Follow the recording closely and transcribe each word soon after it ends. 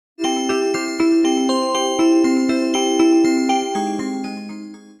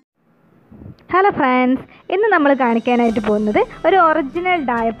Hello friends, ഇന്ന് നമ്മൾ കാണിക്കാനായിട്ട് പോകുന്നത് ഒരു ഒറിജിനൽ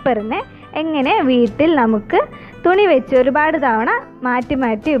ഡയപ്പറിനെ എങ്ങനെ വീട്ടിൽ നമുക്ക് തുണി വെച്ച് ഒരുപാട് തവണ മാറ്റി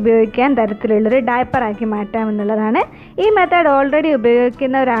മാറ്റി ഉപയോഗിക്കാൻ തരത്തിലുള്ളൊരു ഡയപ്പറാക്കി മാറ്റാമെന്നുള്ളതാണ്. ഈ മെത്തേഡ് ഓൾറെഡി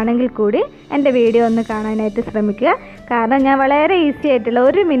ഉപയോഗിക്കുന്നവരാണെങ്കിൽ കൂടി എൻ്റെ വീഡിയോ ഒന്ന് കാണാനായിട്ട് ശ്രമിക്കുക. കാരണം ഞാൻ വളരെ ഈസി ആയിട്ടുള്ള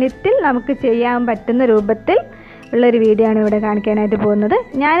 1 മിനിറ്റിൽ നമുക്ക് ചെയ്യാൻ പറ്റുന്ന രൂപത്തിൽ ഉള്ളൊരു വീഡിയോ ആണ് ഇവിടെ കാണിക്കാനായിട്ട് പോകുന്നത്.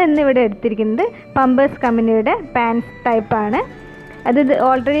 ഞാൻ ഇന്നിവിടെ എടുത്തിരിക്കുന്നത് പമ്പേഴ്സ് കമ്പനിയുടെ പാൻസ് ടൈപ്പാണ്. അത്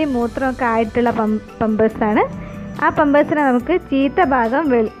ഓൾറെഡി മൂത്രമൊക്കെ ആയിട്ടുള്ള പമ്പേഴ്സാണ്. ആ പമ്പേഴ്സിനെ നമുക്ക് ചീത്ത ഭാഗം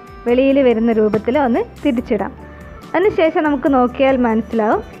വെളിയിൽ വരുന്ന രൂപത്തിൽ ഒന്ന് തിരിച്ചിടാം. അതിനുശേഷം നമുക്ക് നോക്കിയാൽ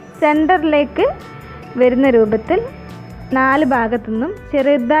മനസ്സിലാവും, സെൻറ്ററിലേക്ക് വരുന്ന രൂപത്തിൽ 4 ഭാഗത്തു നിന്നും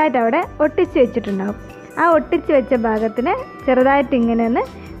ചെറുതായിട്ട് അവിടെ ഒട്ടിച്ച് വെച്ചിട്ടുണ്ടാകും. ആ ഒട്ടിച്ച് വെച്ച ഭാഗത്തിനെ ചെറുതായിട്ട് ഇങ്ങനെ ഒന്ന്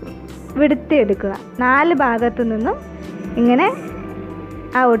വിടുത്തിയെടുക്കുക. 4 ഭാഗത്തു നിന്നും ഇങ്ങനെ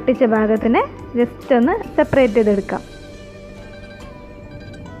ആ ഒട്ടിച്ച ഭാഗത്തിനെ ജസ്റ്റ് ഒന്ന് സെപ്പറേറ്റ് ചെയ്തെടുക്കാം.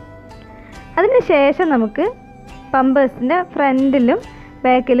 അതിനുശേഷം നമുക്ക് പമ്പേഴ്സിൻ്റെ ഫ്രണ്ടിലും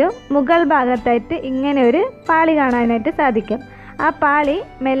ബാക്കിലും മുകൾ ഭാഗത്തായിട്ട് ഇങ്ങനെ ഒരു പാളി കാണാനായിട്ട് സാധിക്കും. ആ പാളി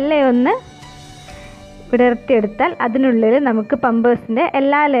മെല്ലെ ഒന്ന് വിടർത്തിയെടുത്താൽ അതിനുള്ളിൽ നമുക്ക് പമ്പേഴ്സിൻ്റെ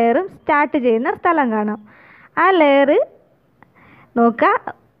എല്ലാ ലെയറും സ്റ്റാർട്ട് ചെയ്യുന്ന സ്ഥലം കാണാം. ആ ലെയർ നോക്കുക,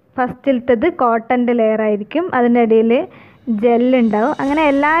 ഫസ്റ്റിലത്തേത് കോട്ടൻ്റെ ലെയർ ആയിരിക്കും, അതിൻ്റെ ഇടയിൽ ജെല്ലുണ്ടാവും. അങ്ങനെ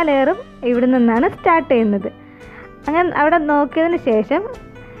എല്ലാ ലെയറും ഇവിടെ നിന്നാണ് സ്റ്റാർട്ട് ചെയ്യുന്നത്. അങ്ങനെ അവിടെ നോക്കിയതിന് ശേഷം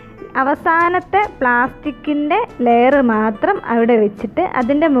അവസാനത്തെ പ്ലാസ്റ്റിക്കിൻ്റെ ലെയർ മാത്രം അവിടെ വെച്ചിട്ട്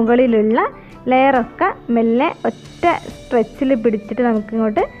അതിൻ്റെ മുകളിലുള്ള ലെയറൊക്കെ മെല്ലെ ഒറ്റ സ്ട്രെച്ചിൽ പിടിച്ചിട്ട്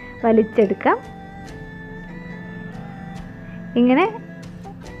നമുക്കിങ്ങോട്ട് വലിച്ചെടുക്കാം. ഇങ്ങനെ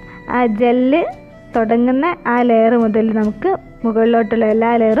ആ ജെല്ല് തുടങ്ങുന്ന ആ ലെയർ മുതൽ നമുക്ക് മുകളിലോട്ടുള്ള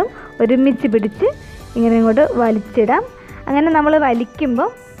എല്ലാ ലെയറും ഒരുമിച്ച് പിടിച്ച് ഇങ്ങനെ ഇങ്ങോട്ട് വലിച്ചിടാം. അങ്ങനെ നമ്മൾ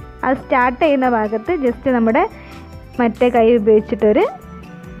വലിക്കുമ്പോൾ അത് സ്റ്റാർട്ട് ചെയ്യുന്ന ഭാഗത്ത് ജസ്റ്റ് നമ്മുടെ മറ്റേ കൈ ഉപയോഗിച്ചിട്ടൊരു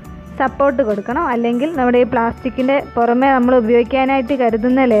സപ്പോർട്ട് കൊടുക്കണം. അല്ലെങ്കിൽ നമ്മുടെ ഈ പ്ലാസ്റ്റിക്കിൻ്റെ പുറമെ നമ്മൾ ഉപയോഗിക്കാനായിട്ട്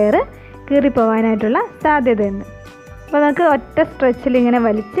കരുതുന്ന ലെയർ കീറിപ്പോവാനായിട്ടുള്ള സാധ്യതയുണ്ട്. അപ്പോൾ നമുക്ക് ഒറ്റ സ്ട്രെച്ചിൽ ഇങ്ങനെ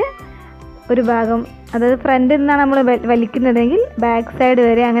വലിച്ച് ഒരു ഭാഗം, അതായത് ഫ്രണ്ടിൽ നിന്നാണ് നമ്മൾ വലിക്കുന്നതെങ്കിൽ ബാക്ക് സൈഡ്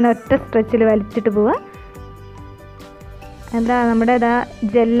വരെ അങ്ങനെ ഒറ്റ സ്ട്രെച്ചിൽ വലിച്ചിട്ട് പോവുക. എന്താ നമ്മുടെ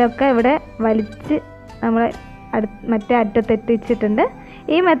ജെല്ലൊക്കെ ഇവിടെ വലിച്ച് നമ്മൾ മറ്റേ അറ്റത്തെത്തിച്ചിട്ടുണ്ട്.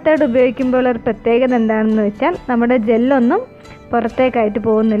 ഈ മെത്തേഡ് ഉപയോഗിക്കുമ്പോൾ ഒരു പ്രത്യേകത എന്താണെന്ന് വെച്ചാൽ നമ്മുടെ ജെല്ലൊന്നും പുറത്തേക്കായിട്ട്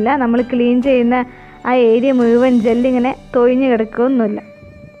പോകുന്നില്ല. നമ്മൾ ക്ലീൻ ചെയ്യുന്ന ആ ഏരിയ മുഴുവൻ ജെല്ലിങ്ങനെ തൊഴിഞ്ഞ് കിടക്കുകയൊന്നുമില്ല.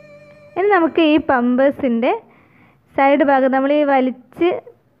 ഇനി നമുക്ക് ഈ പമ്പേഴ്സിൻ്റെ സൈഡ് ഭാഗം നമ്മൾ ഈ വലിച്ച്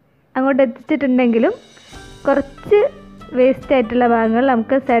അങ്ങോട്ട് എത്തിച്ചിട്ടുണ്ടെങ്കിലും കുറച്ച് വേസ്റ്റ് ആയിട്ടുള്ള ഭാഗങ്ങൾ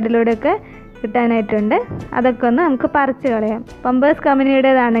നമുക്ക് സൈഡിലൂടെയൊക്കെ കിട്ടാനായിട്ടുണ്ട്. അതൊക്കെ ഒന്ന് നമുക്ക് പറിച്ച് കളയാം. പമ്പേഴ്സ്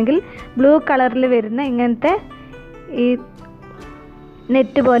കമ്പനിയുടേതാണെങ്കിൽ ബ്ലൂ കളറിൽ വരുന്ന ഇങ്ങനത്തെ ഈ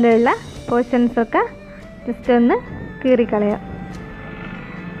നെറ്റ് പോലെയുള്ള പോർഷൻസൊക്കെ ജസ്റ്റ് ഒന്ന് കീറിക്കളയാം.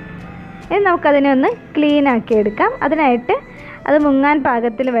 ഇനി നമുക്കതിനെ ഒന്ന് ക്ലീൻ ആക്കി എടുക്കാം. അതിനായിട്ട് അത് മുങ്ങാൻ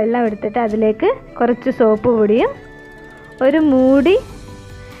പാകത്തിൽ വെള്ളം എടുത്തിട്ട് അതിലേക്ക് കുറച്ച് സോപ്പ് പൊടിയും ഒരു മൂടി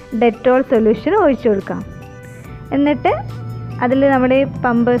ഡെറ്റോൾ സൊല്യൂഷൻ ഒഴിച്ചു കൊടുക്കാം. എന്നിട്ട് അതിൽ നമ്മുടെ ഈ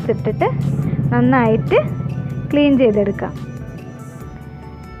പമ്പേഴ്സ് ഇട്ടിട്ട് നന്നായിട്ട് ക്ലീൻ ചെയ്തെടുക്കാം.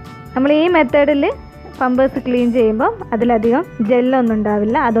 നമ്മൾ ഈ മെത്തേഡിൽ പമ്പേഴ്സ് ക്ലീൻ ചെയ്യുമ്പോൾ അതിലധികം ജെല്ലൊന്നും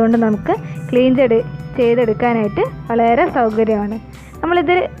ഉണ്ടാവില്ല. അതുകൊണ്ട് നമുക്ക് ക്ലീൻ ചെയ്തെടുക്കാനായിട്ട് വളരെ സൗകര്യമാണ്.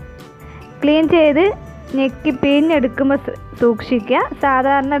 നമ്മളിത് ക്ലീൻ ചെയ്ത് ഞെക്കി പിഴിഞ്ഞെടുക്കുമ്പോൾ സൂക്ഷിക്കുക.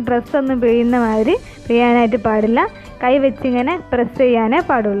 സാധാരണ ഡ്രസ്സൊന്നും പിഴിയുന്ന മാതിരി പിഴിയാനായിട്ട് പാടില്ല. കൈ വെച്ചിങ്ങനെ പ്രസ് ചെയ്യാനേ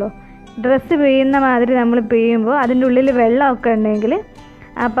പാടുള്ളൂ. ഡ്രസ്സ് പിഴിയുന്ന മാതിരി നമ്മൾ പിഴിയുമ്പോൾ അതിൻ്റെ ഉള്ളിൽ വെള്ളമൊക്കെ ഉണ്ടെങ്കിൽ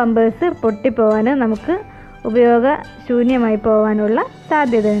ആ പമ്പേഴ്സ് പൊട്ടിപ്പോവാനും നമുക്ക് ഉപയോഗശൂന്യമായി പോകാനുള്ള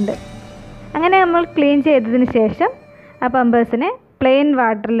സാധ്യതയുണ്ട്. അങ്ങനെ നമ്മൾ ക്ലീൻ ചെയ്തതിന് ശേഷം ആ പമ്പേഴ്സിനെ പ്ലെയിൻ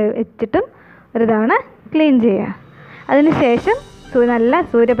വാട്ടറിൽ വെച്ചിട്ടും ഒരു തവണ ക്ലീൻ ചെയ്യുക. അതിന് ശേഷം നല്ല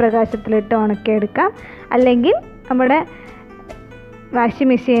സൂര്യപ്രകാശത്തിലിട്ട് ഉണക്കിയെടുക്കാം. അല്ലെങ്കിൽ നമ്മുടെ വാഷിംഗ്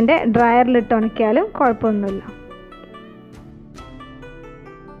മെഷീൻ്റെ ഡ്രയറിലിട്ട് ഉണക്കിയാലും കുഴപ്പമൊന്നുമില്ല.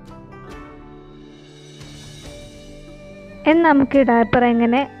 ഇനി നമുക്ക് ഈ ഡയപ്പർ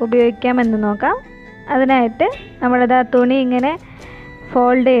എങ്ങനെ ഉപയോഗിക്കാമെന്ന് നോക്കാം. അതിനായിട്ട് നമ്മുടെ തുണി ഇങ്ങനെ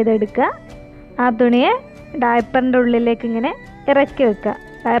ഫോൾഡ് ചെയ്തെടുക്കുക. ആ തുണിയെ ഡയപ്പറിൻ്റെ ഉള്ളിലേക്ക് ഇങ്ങനെ ഇറക്കി വെക്കുക.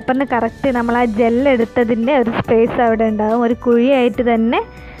 ഡയപ്പറിന് കറക്റ്റ് നമ്മൾ ആ ജെല്ലെടുത്തതിൻ്റെ ഒരു സ്പേസ് അവിടെ ഉണ്ടാകും. ഒരു കുഴിയായിട്ട് തന്നെ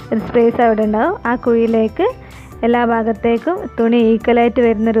ഒരു സ്പേസ് അവിടെ ഉണ്ടാകും. ആ കുഴിയിലേക്ക് എല്ലാ ഭാഗത്തേക്കും തുണി ഈക്വലായിട്ട്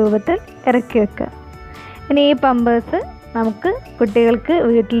വരുന്ന രൂപത്തിൽ ഇറക്കി വെക്കുക. ഇനി ഈ പമ്പേഴ്സ് നമുക്ക് കുട്ടികൾക്ക്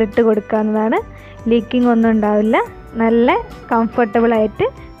വീട്ടിലിട്ട് കൊടുക്കാവുന്നതാണ്. ലീക്കിംഗ് ഒന്നും ഉണ്ടാവില്ല. നല്ല കംഫർട്ടബിളായിട്ട്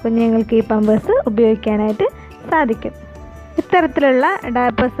കുഞ്ഞുങ്ങൾക്ക് ഈ പമ്പേഴ്സ് ഉപയോഗിക്കാനായിട്ട് സാധിക്കും. ഇത്തരത്തിലുള്ള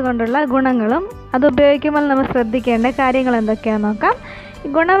ഡയപ്പേഴ്സ് കൊണ്ടുള്ള ഗുണങ്ങളും അത് ഉപയോഗിക്കുമ്പോൾ നമ്മൾ ശ്രദ്ധിക്കേണ്ട കാര്യങ്ങൾ എന്തൊക്കെയാണെന്ന് നോക്കാം.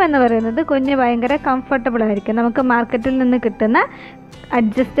 ഗുണമെന്ന് പറയുന്നത് കുഞ്ഞ് ഭയങ്കര കംഫർട്ടബിൾ ആയിരിക്കും. നമുക്ക് മാർക്കറ്റിൽ നിന്ന് കിട്ടുന്ന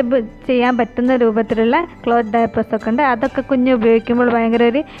അഡ്ജസ്റ്റബിൾ ചെയ്യാൻ പറ്റുന്ന രൂപത്തിലുള്ള ക്ലോത്ത് ഡയപ്പേഴ്സൊക്കെ ഉണ്ട്. അതൊക്കെ കുഞ്ഞ് ഉപയോഗിക്കുമ്പോൾ ഭയങ്കര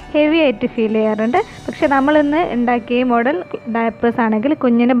ഒരു ഹെവി ആയിട്ട് ഫീൽ ചെയ്യാറുണ്ട്. പക്ഷെ നമ്മളിന്ന് ഉണ്ടാക്കിയ മോഡൽ ഡയപ്പേഴ്സ് ആണെങ്കിൽ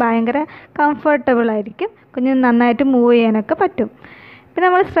കുഞ്ഞിന് ഭയങ്കര കംഫർട്ടബിൾ ആയിരിക്കും. കുഞ്ഞിന് നന്നായിട്ട് മൂവ് ചെയ്യാനൊക്കെ പറ്റും. പിന്നെ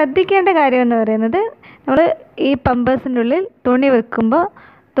നമ്മൾ ശ്രദ്ധിക്കേണ്ട കാര്യം എന്ന് പറയുന്നത്, നമ്മൾ ഈ പമ്പേഴ്സിൻ്റെ ഉള്ളിൽ തുണി വെക്കുമ്പോൾ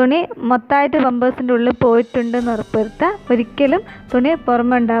തുണി മൊത്തമായിട്ട് പമ്പേഴ്സിൻ്റെ ഉള്ളിൽ പോയിട്ടുണ്ടെന്ന് ഉറപ്പുവരുത്തുക. ഒരിക്കലും തുണി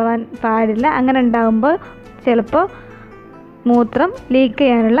പുറമെ ഉണ്ടാവാൻ പാടില്ല. അങ്ങനെ ഉണ്ടാകുമ്പോൾ ചിലപ്പോൾ മൂത്രം ലീക്ക്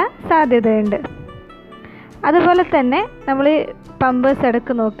ചെയ്യാനുള്ള സാധ്യതയുണ്ട്. അതുപോലെ തന്നെ നമ്മൾ പമ്പേഴ്സ്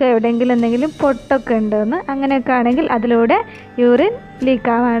ഇടയ്ക്ക് നോക്കുക, എവിടെയെങ്കിലും എന്തെങ്കിലും പൊട്ടൊക്കെ ഉണ്ടോയെന്ന്. അങ്ങനെയൊക്കെ ആണെങ്കിൽ അതിലൂടെ യൂറിൻ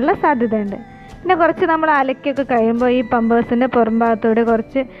ലീക്ക് ആവാനുള്ള സാധ്യതയുണ്ട്. പിന്നെ കുറച്ച് നമ്മൾ അലക്കൊക്കെ കഴിയുമ്പോൾ ഈ പമ്പേഴ്സിൻ്റെ പുറം ഭാഗത്തൂടെ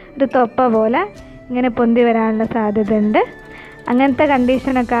കുറച്ച് ഒരു തൊപ്പ പോലെ ഇങ്ങനെ പൊന്തി വരാനുള്ള സാധ്യതയുണ്ട്. അങ്ങനത്തെ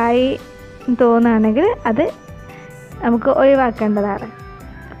കണ്ടീഷനൊക്കെ ആയി തോന്നുകയാണെങ്കിൽ അത് നമുക്ക് ഒഴിവാക്കേണ്ടതാണ്.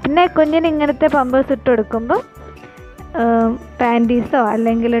 പിന്നെ കുഞ്ഞിന് ഇങ്ങനത്തെ പമ്പേഴ്സ് ഇട്ട് കൊടുക്കുമ്പോൾ പാൻറ്റീസോ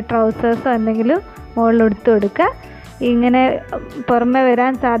അല്ലെങ്കിൽ ട്രൗസേഴ്സോ എന്തെങ്കിലും മുകളിൽ എടുത്ത് കൊടുക്കുക. ഇങ്ങനെ പുറമെ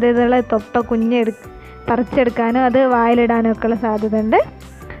വരാൻ സാധ്യതയുള്ള തൊപ്പ കുഞ്ഞ് പറിച്ചെടുക്കാനും അത് വായിലിടാനും ഒക്കെയുള്ള സാധ്യതയുണ്ട്.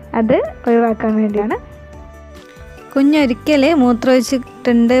 അത് ഒഴിവാക്കാൻ വേണ്ടിയാണ്. കുഞ്ഞൊരിക്കൽ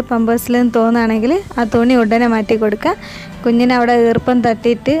മൂത്രമൊഴിച്ചിട്ടുണ്ട് പമ്പേഴ്സിലെന്ന് തോന്നുകയാണെങ്കിൽ ആ തുണി ഉടനെ മാറ്റി കൊടുക്കുക. കുഞ്ഞിന് അവിടെ ഈർപ്പം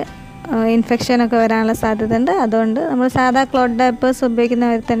തട്ടിയിട്ട് ഇൻഫെക്ഷനൊക്കെ വരാനുള്ള സാധ്യത ഉണ്ട്. അതുകൊണ്ട് നമ്മൾ സാധാ ക്ലോത്ത് ഡയപ്പേഴ്സ്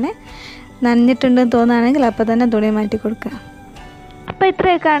ഉപയോഗിക്കുന്നവർ തന്നെ നനഞ്ഞിട്ടുണ്ടെന്ന് തോന്നുകയാണെങ്കിൽ അപ്പോൾ തന്നെ തുണി മാറ്റി കൊടുക്കുക. അപ്പോൾ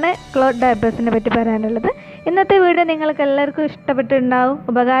ഇത്രയൊക്കെയാണ് ക്ലോത്ത് ഡയപ്പേഴ്സിനെ പറ്റി പറയാനുള്ളത്. ഇന്നത്തെ വീഡിയോ നിങ്ങൾക്ക് എല്ലാവർക്കും ഇഷ്ടപ്പെട്ടിട്ടുണ്ടാവും.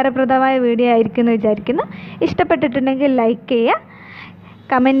 ഉപകാരപ്രദമായ വീഡിയോ ആയിരിക്കും എന്ന് വിചാരിക്കുന്നു. ഇഷ്ടപ്പെട്ടിട്ടുണ്ടെങ്കിൽ ലൈക്ക് ചെയ്യുക,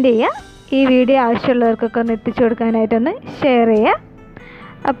 കമൻറ്റ് ചെയ്യുക. ഈ വീഡിയോ ആവശ്യമുള്ളവർക്കൊക്കെ ഒന്ന് എത്തിച്ചു കൊടുക്കാനായിട്ടൊന്ന് ഷെയർ ചെയ്യുക.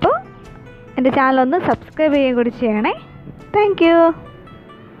 അപ്പോൾ എൻ്റെ ചാനലൊന്ന് സബ്സ്ക്രൈബ് ചെയ്യുകയും കൂടി ചെയ്യണേ. Thank you.